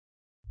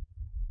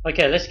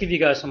Okay, let's give you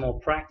guys some more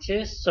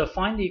practice. So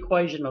find the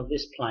equation of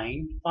this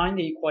plane. Find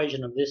the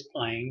equation of this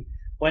plane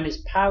when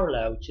it's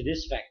parallel to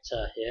this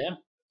vector here.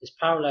 It's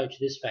parallel to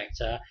this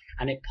vector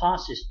and it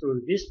passes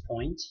through this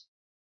point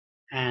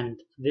and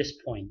this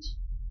point.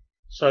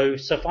 So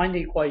find the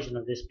equation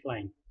of this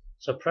plane.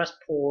 So press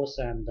pause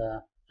and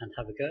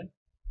have a go.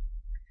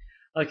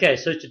 Okay,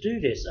 so to do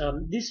this,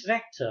 this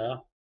vector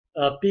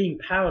being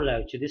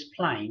parallel to this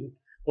plane,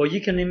 well,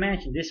 you can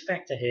imagine this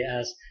vector here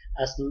as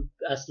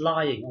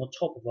lying on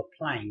top of a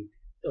plane,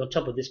 on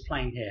top of this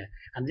plane here,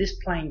 and this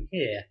plane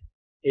here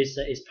is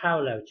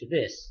parallel to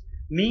this,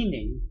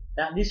 meaning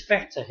that this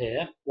vector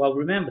here, well,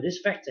 remember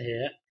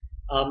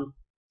um,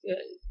 uh,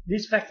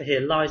 this vector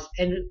here lies.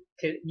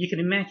 You can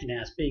imagine it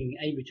as being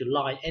able to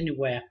lie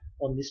anywhere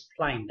on this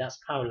plane that's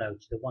parallel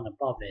to the one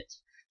above it.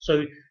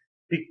 So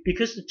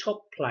because the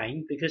top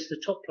plane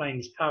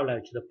is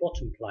parallel to the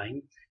bottom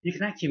plane, you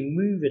can actually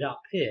move it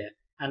up here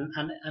and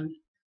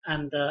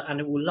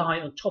it will lie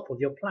on top of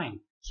your plane.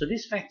 So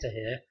this vector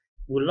here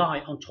will lie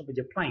on top of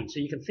your plane. So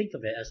you can think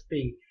of it as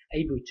being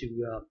able to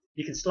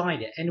you can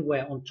slide it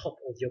anywhere on top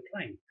of your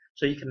plane.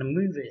 So you can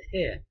move it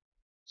here.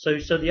 So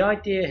the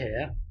idea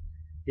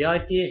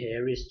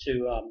here is to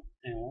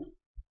hang on.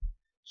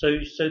 So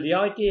the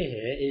idea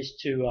here is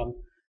to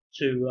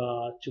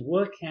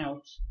work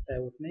out.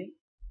 Bear with me.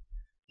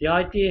 The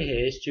idea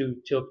here is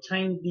to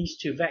obtain these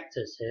two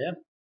vectors here.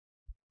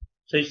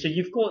 So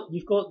you've got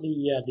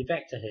the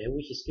vector here,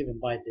 which is given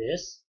by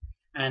this,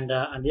 and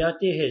the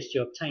idea here is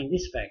to obtain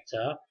this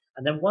vector,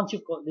 and then once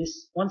you've got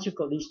these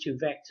two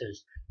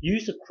vectors,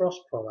 use the cross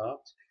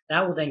product.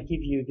 That will then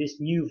give you this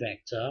new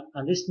vector,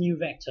 and this new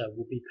vector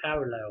will be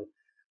parallel,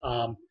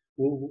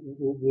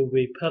 will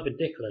be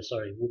perpendicular.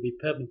 Sorry, will be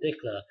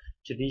perpendicular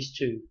to these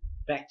two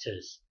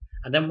vectors.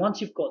 And then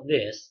once you've got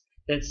this,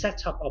 then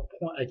set up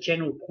a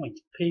general point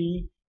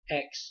P,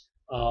 X,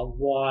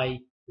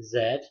 Y,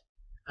 Z,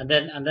 and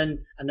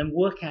then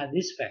work out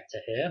this vector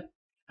here.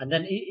 And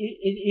then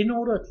in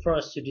order for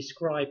us to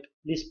describe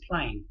this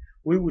plane,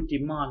 we would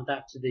demand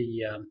that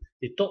the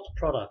dot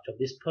product of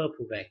this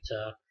purple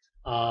vector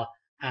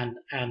and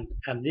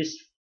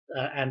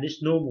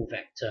this normal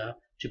vector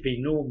to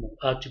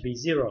be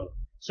zero.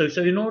 So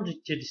in order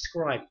to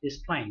describe this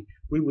plane,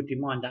 we would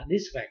demand that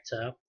this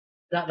vector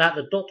that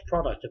the dot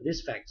product of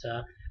this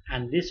vector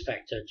and this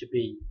vector to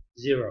be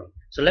zero.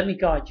 So let me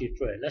guide you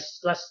through it.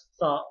 Let's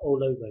start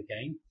all over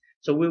again.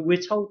 So we're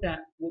told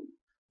that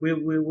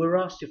we're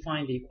asked to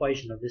find the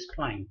equation of this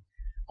plane.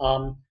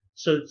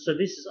 So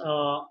this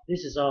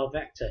is our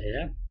vector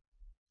here.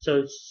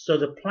 So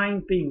the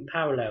plane being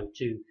parallel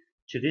to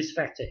this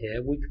vector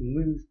here, we can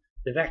move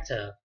the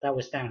vector that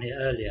was down here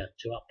earlier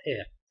to up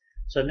here.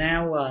 So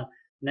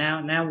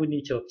now we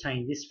need to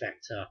obtain this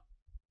vector.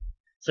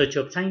 So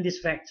to obtain this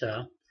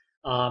vector,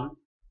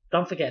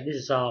 don't forget this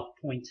is our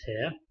point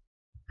here,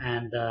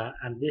 and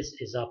this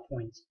is our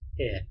point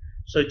here.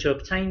 So to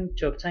obtain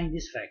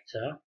this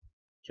vector,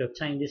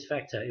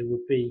 it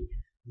would be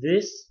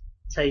this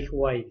take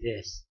away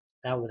this.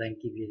 That will then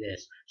give you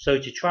this. So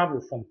to travel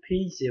from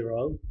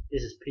P0,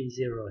 this is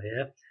P0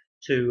 here,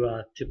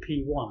 to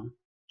P1,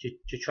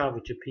 to travel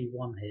to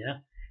P1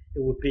 here,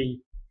 it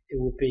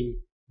would be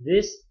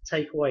this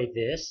take away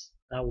this.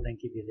 That will then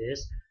give you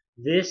this.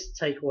 This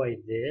take away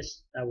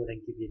this. That will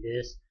then give you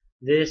this.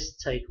 This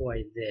take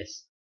away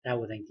this. That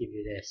will then give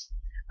you this.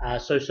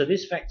 So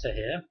this vector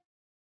here.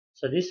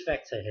 So this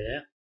vector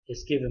here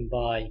is given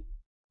by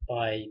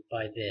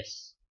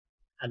this,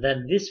 and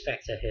then this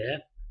vector here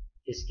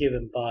is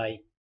given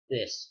by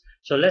this.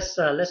 So let's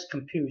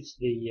compute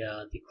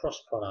the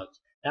cross product.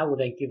 That will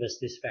then give us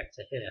this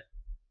vector here.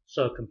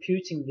 So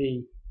computing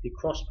the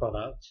cross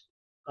product,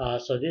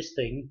 so this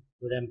thing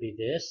will then be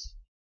this,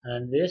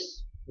 and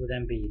this will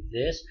then be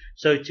this.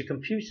 So to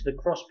compute the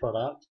cross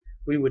product,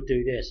 we would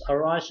do this.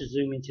 Our eyes should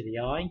zoom into the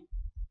eye,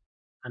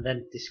 and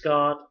then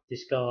discard,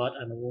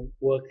 and we'll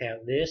work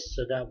out this.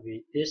 So that will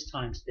be this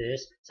times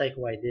this, take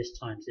away this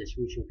times this,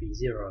 which will be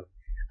 0.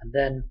 And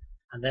then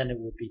it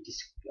will be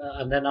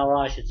and then our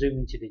eye should zoom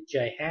into the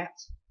J hat,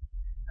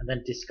 and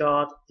then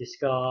discard,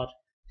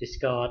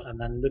 and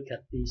then look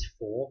at these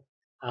 4.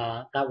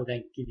 That will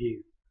then give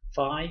you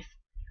 5.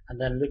 And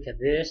then look at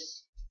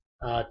this,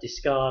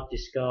 discard,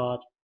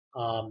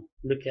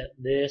 look at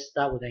this.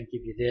 That will then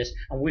give you this,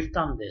 and we've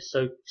done this.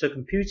 So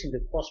computing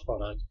the cross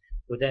product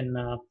will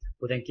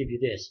then give you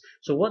this.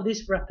 So what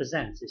this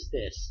represents is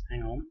this.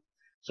 Hang on.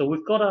 So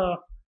we've got a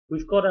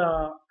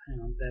hang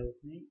on, bear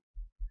with me.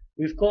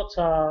 We've got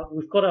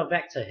our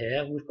vector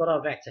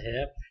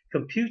here.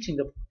 Computing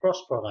the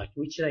cross product,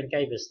 which then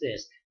gave us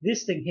this.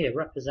 This thing here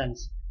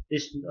represents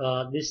this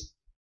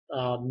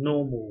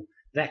normal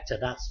vector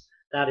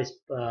that is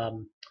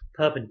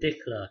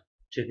perpendicular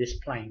to this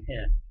plane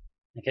here.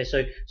 Okay,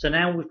 so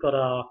now we've got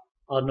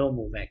our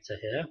normal vector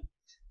here.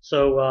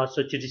 So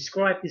to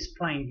describe this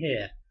plane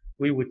here,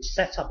 we would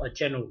set up a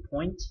general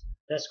point.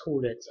 Let's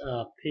call it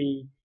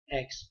P,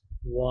 X,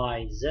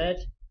 Y, Z.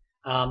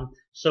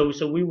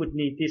 So we would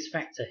need this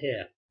vector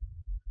here.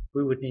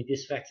 we would need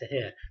this vector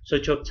here. So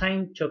to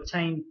obtain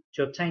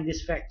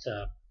this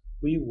vector,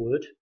 we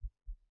would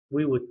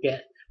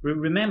get,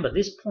 remember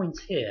this point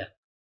here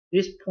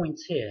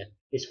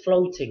is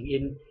floating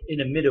in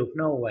the middle of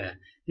nowhere.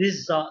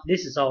 This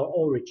is our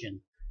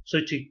origin. So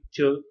to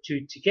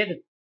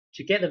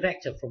get the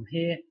vector from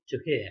here to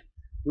here,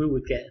 we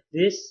would get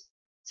this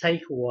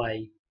take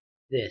away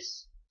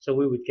this. So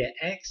we would get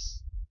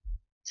x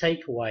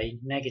take away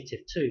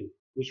 -2,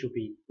 which will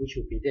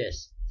be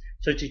this.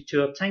 So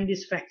to obtain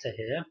this vector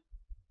here,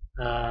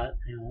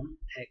 hang on,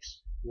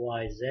 x,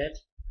 y, z,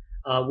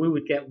 we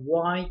would get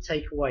y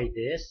take away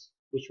this,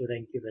 which will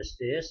then give us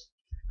this,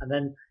 and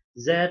then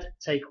z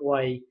take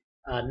away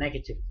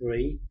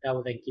 -3, that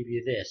will then give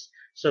you this.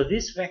 So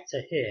this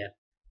vector here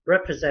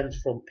represents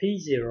from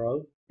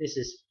P0, this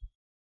is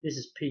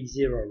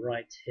P0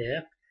 right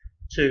here,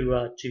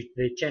 to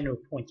the general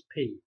point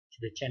P,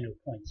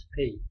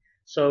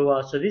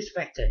 So so this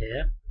vector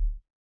here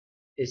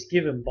is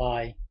given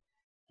by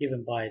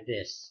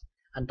this.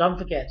 And don't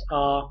forget,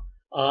 so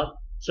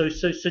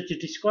to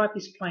describe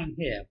this plane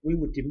here, we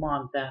would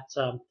demand that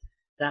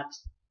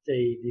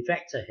the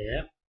vector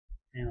here,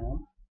 hang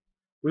on,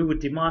 we would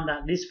demand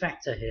that this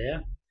vector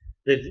here,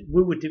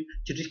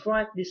 to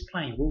describe this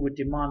plane, we would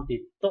demand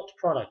the dot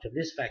product of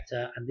this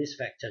vector and this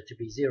vector to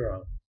be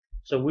 0.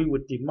 So we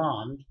would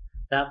demand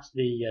that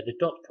the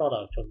dot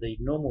product of the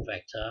normal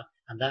vector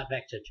and that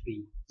vector to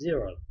be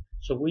 0.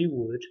 So we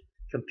would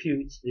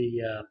compute the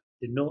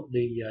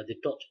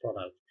dot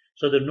product.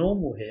 So the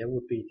normal here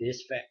would be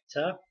this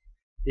vector,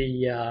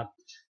 the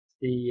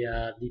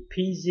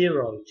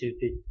P0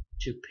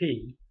 to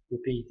P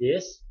would be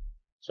this.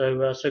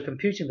 So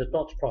computing the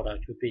dot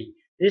product would be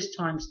this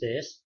times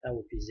this, that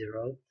would be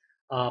 0,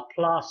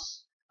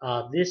 plus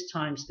this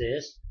times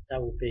this,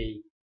 that would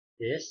be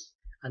this,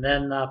 and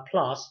then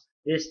plus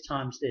this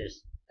times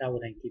this, that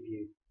will then give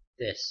you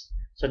this.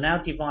 So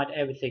now divide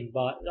everything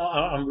by,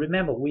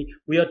 remember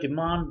we are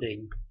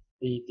demanding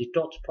the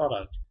dot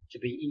product to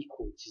be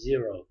equal to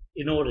 0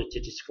 in order to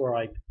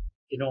describe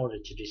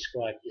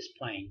this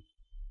plane.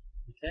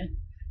 Okay,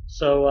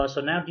 so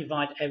now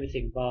divide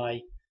everything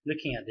by,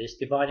 looking at this,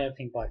 divide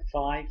everything by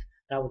 5.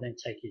 That will then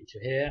take you to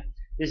here.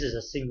 This is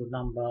a single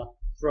number,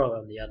 throw it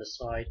on the other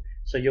side.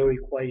 So your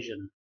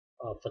equation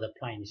for the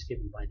plane is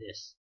given by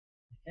this.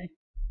 Okay.